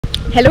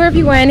Hello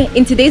everyone,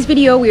 in today's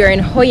video we are in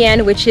Hoi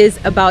An, which is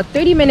about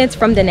 30 minutes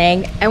from Da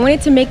Nang. I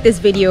wanted to make this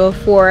video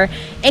for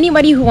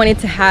anybody who wanted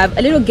to have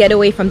a little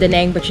getaway from Da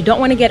Nang but you don't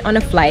want to get on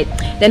a flight.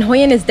 Then Hoi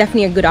An is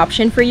definitely a good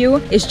option for you.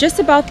 It's just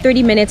about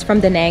 30 minutes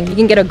from Da Nang. You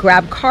can get a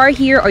Grab car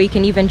here or you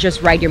can even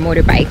just ride your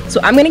motorbike. So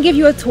I'm going to give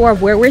you a tour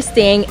of where we're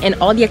staying and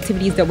all the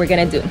activities that we're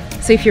going to do.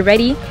 So if you're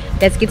ready,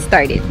 let's get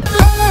started.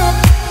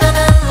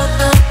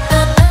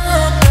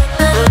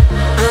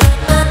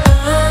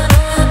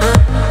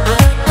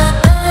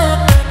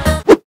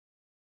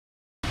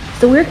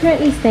 So we're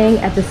currently staying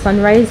at the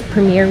Sunrise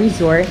Premier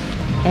Resort,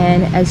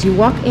 and as you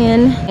walk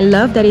in, I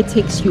love that it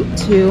takes you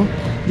to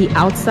the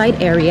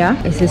outside area.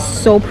 This is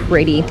so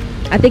pretty.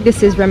 I think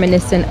this is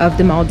reminiscent of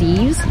the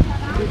Maldives,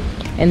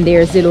 and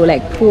there's little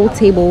like pool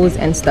tables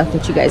and stuff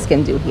that you guys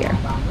can do here.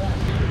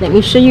 Let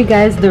me show you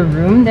guys the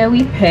room that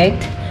we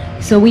picked.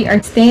 So we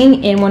are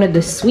staying in one of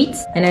the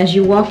suites, and as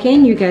you walk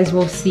in, you guys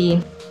will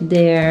see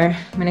there.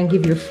 I'm gonna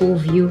give you a full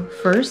view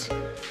first.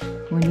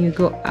 When you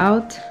go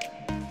out,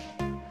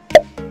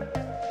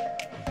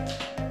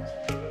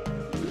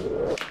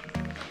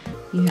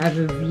 you have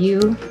a view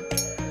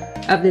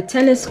of the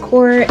tennis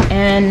court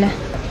and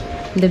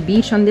the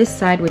beach on this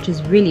side, which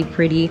is really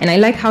pretty. And I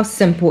like how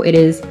simple it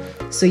is.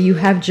 So you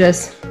have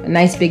just a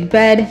nice big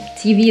bed,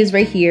 TV is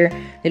right here,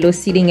 little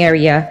seating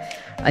area,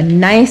 a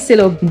nice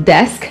little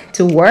desk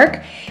to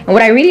work. And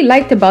what I really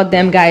liked about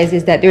them, guys,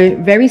 is that they're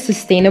very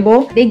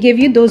sustainable. They give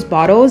you those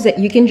bottles that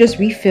you can just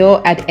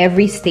refill at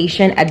every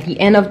station. At the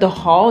end of the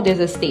hall, there's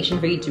a station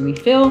for you to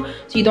refill,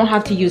 so you don't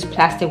have to use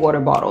plastic water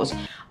bottles.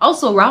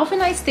 Also, Ralph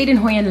and I stayed in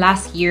Hoi An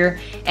last year,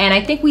 and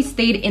I think we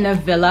stayed in a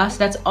villa, so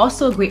that's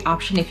also a great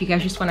option if you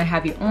guys just want to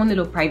have your own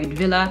little private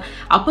villa.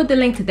 I'll put the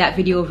link to that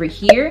video over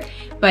here,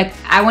 but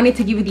I wanted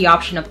to give you the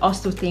option of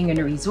also staying in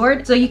a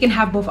resort, so you can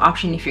have both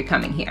options if you're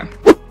coming here.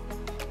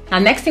 Now,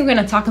 next thing we're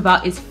gonna talk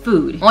about is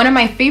food. One of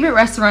my favorite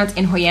restaurants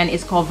in Hoi An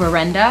is called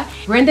Veranda.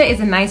 Veranda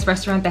is a nice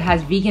restaurant that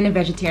has vegan and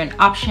vegetarian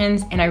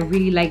options, and I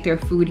really like their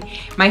food.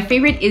 My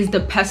favorite is the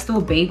pesto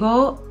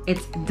bagel.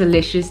 It's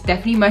delicious.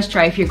 Definitely must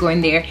try if you're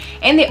going there.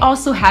 And they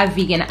also have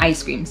vegan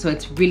ice cream, so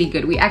it's really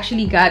good. We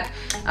actually got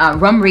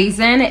rum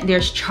raisin,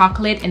 there's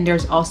chocolate, and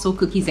there's also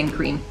cookies and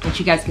cream, which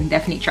you guys can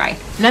definitely try.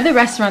 Another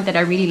restaurant that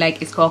I really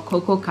like is called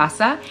Coco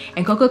Casa,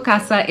 and Coco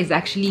Casa is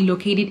actually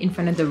located in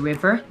front of the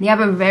river. They have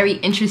a very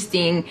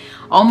interesting,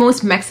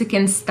 almost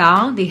Mexican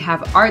style. They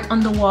have art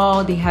on the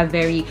wall, they have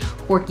very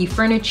quirky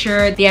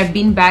furniture, they have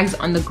bean bags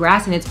on the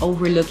grass, and it's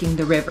overlooking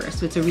the river.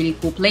 So it's a really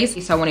cool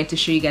place. So I wanted to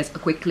show you guys a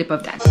quick clip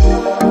of that.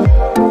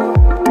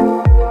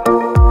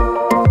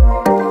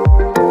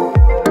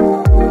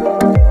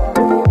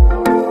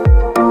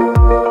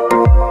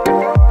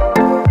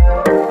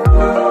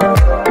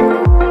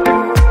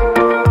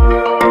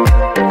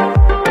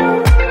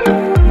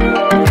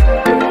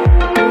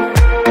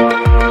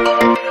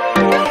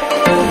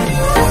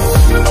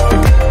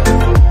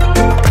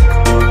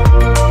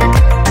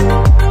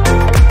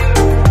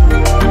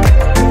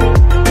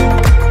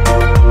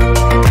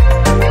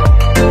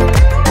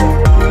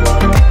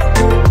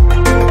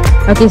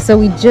 Okay, so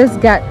we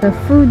just got the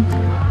food.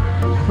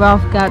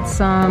 Ralph got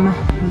some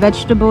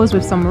vegetables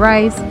with some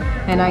rice,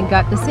 and I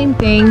got the same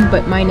thing,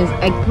 but mine is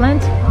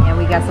eggplant, and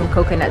we got some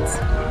coconuts.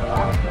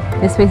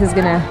 This place is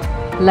gonna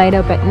light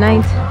up at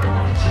night.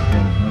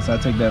 Yeah, once I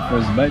take that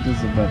first bite,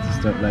 it's about to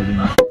start lighting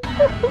up.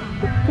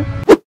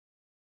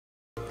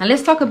 Now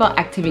let's talk about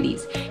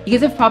activities. You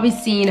guys have probably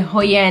seen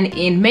Hoi An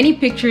in many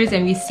pictures,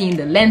 and you've seen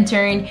the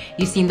lantern,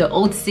 you've seen the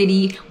old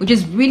city, which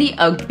is really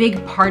a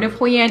big part of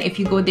Hoi An. If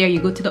you go there, you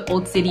go to the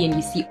old city and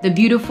you see the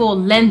beautiful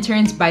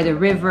lanterns by the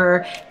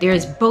river.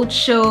 There's boat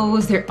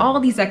shows, there are all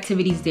these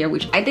activities there,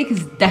 which I think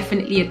is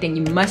definitely a thing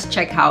you must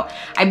check out.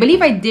 I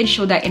believe I did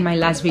show that in my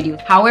last video.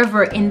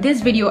 However, in this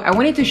video, I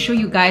wanted to show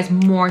you guys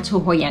more to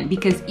Hoi An,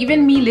 because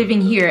even me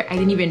living here, I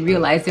didn't even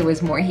realize there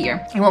was more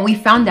here. And what we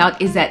found out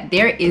is that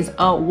there is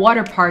a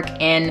water park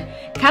and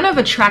kind of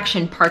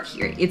attraction park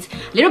here. It's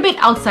a little bit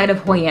outside of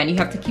Hoi An. You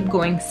have to keep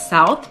going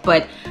south,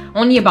 but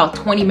only about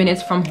 20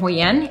 minutes from Hoi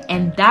An,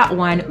 and that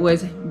one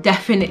was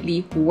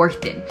definitely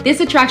worth it. This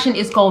attraction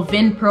is called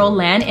Vin Pearl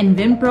Land, and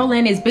Vin Pearl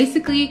Land is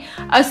basically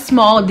a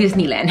small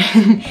Disneyland.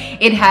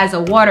 It has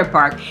a water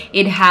park,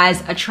 it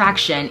has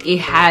attraction, it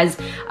has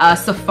a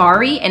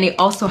safari, and it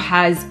also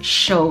has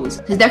shows.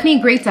 So it's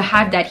definitely great to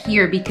have that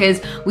here,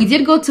 because we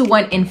did go to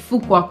one in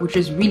Phu Quoc, which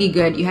was really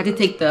good. You had to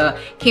take the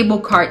cable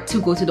cart to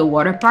go to the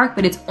water park,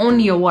 but it's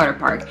only a water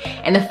park.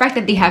 And the fact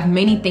that they have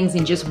many things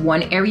in just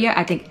one area,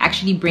 I think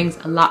actually brings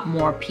a lot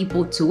more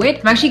people to it.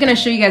 I'm actually gonna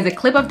show you guys a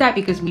clip of that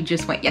because we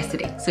just went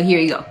yesterday. So here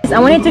you go. I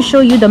wanted to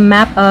show you the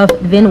map of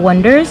Vin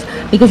Wonders,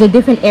 because the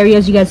different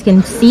areas you guys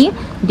can see.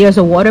 There's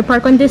a water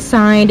park on this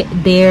side,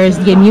 there's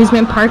the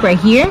amusement park right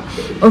here.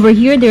 Over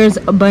here, there's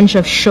a bunch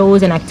of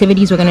shows and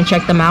activities. We're gonna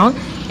check them out.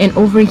 And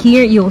over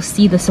here, you'll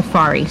see the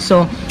safari.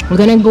 So we're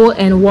gonna go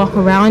and walk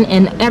around,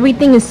 and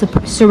everything is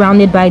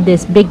surrounded by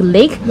this big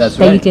lake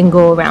that you can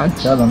go around.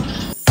 Tell them.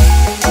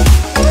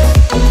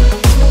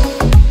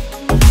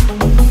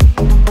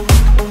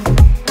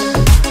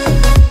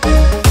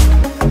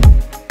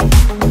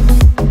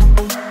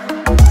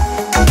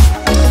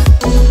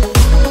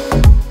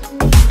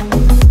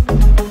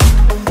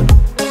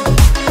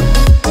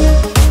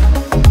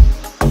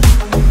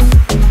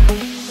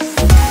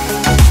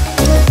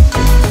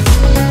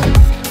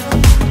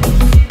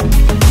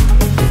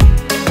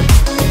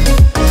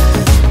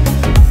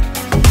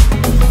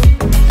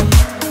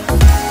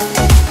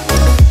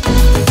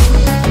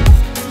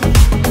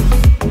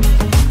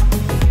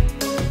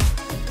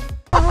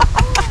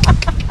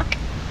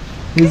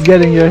 He's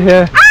getting your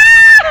hair.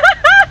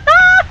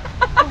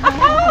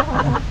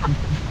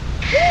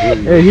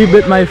 Hey, he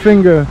bit my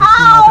finger.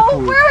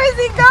 Oh, where is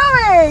he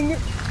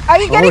going? Are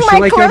you getting my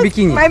like clothes? your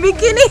bikini. My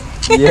bikini?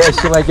 Yeah,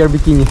 she like your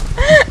bikini.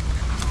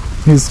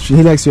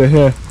 He likes your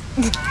hair.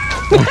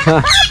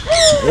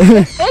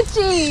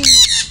 Itchy.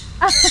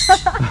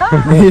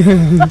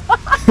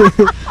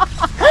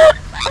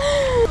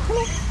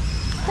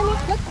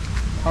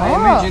 I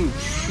imagine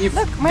if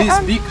this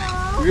big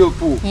will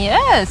pull.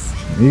 Yes.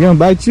 He gonna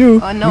bite you.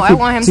 Oh no, You I could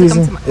want him to tease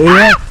come him. to my...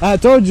 Yeah, I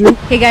told you.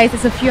 Hey guys,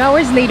 it's a few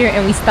hours later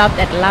and we stopped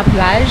at La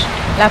Plage.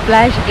 La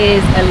Plage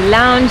is a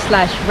lounge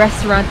slash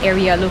restaurant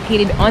area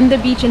located on the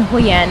beach in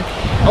Hoi An.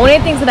 And one of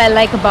the things that I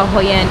like about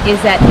Hoi An is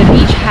that the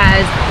beach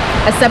has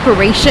a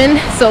separation.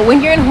 So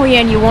when you're in Hoi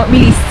An, you won't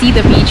really see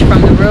the beach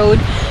from the road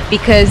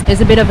because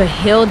there's a bit of a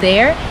hill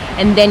there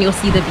and then you'll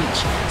see the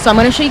beach. So I'm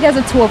going to show you guys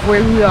a tour of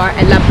where we are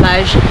at La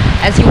Plage.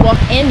 As you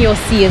walk in, you'll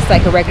see it's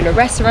like a regular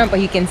restaurant, but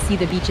you can see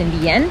the beach in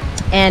the end.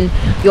 And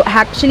you'll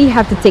actually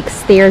have to take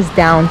stairs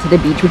down to the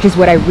beach, which is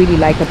what I really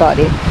like about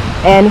it.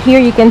 And here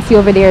you can see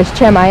over there is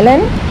Chem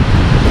Island.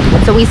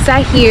 So we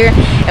sat here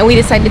and we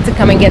decided to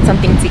come and get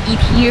something to eat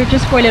here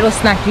just for a little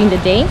snack during the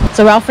day.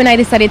 So Ralph and I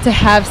decided to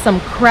have some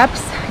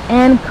crepes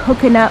and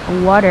coconut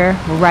water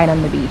right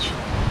on the beach.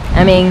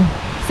 I mean,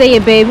 say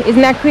it, babe.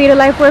 Isn't that create a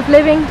life worth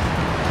living?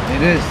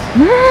 It is.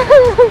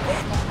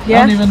 Yeah.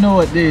 I don't even know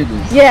what day it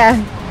is. Yeah.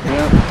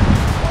 Yep.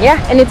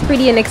 Yeah, and it's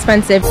pretty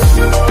inexpensive.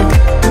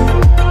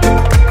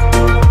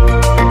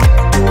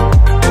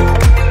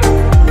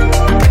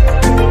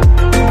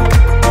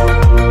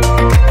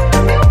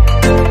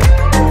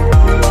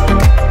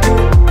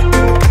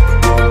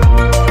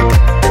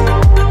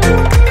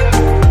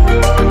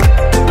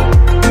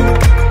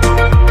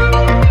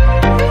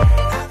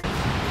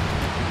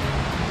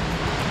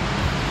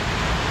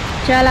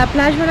 Tu es à la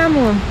plage, mon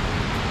amour?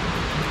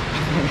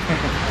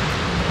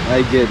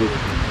 I get it.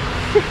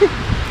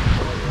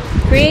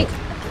 Great.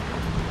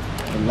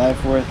 A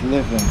life worth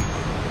living.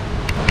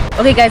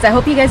 Okay guys, I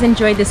hope you guys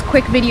enjoyed this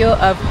quick video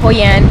of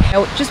Hoi An.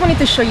 I just wanted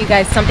to show you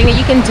guys something that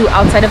you can do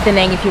outside of Da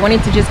Nang if you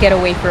wanted to just get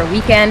away for a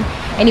weekend.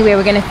 Anyway,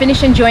 we're gonna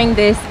finish enjoying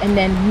this and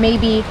then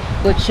maybe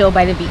go chill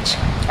by the beach.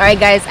 Alright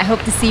guys, I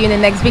hope to see you in the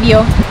next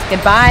video.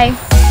 Goodbye.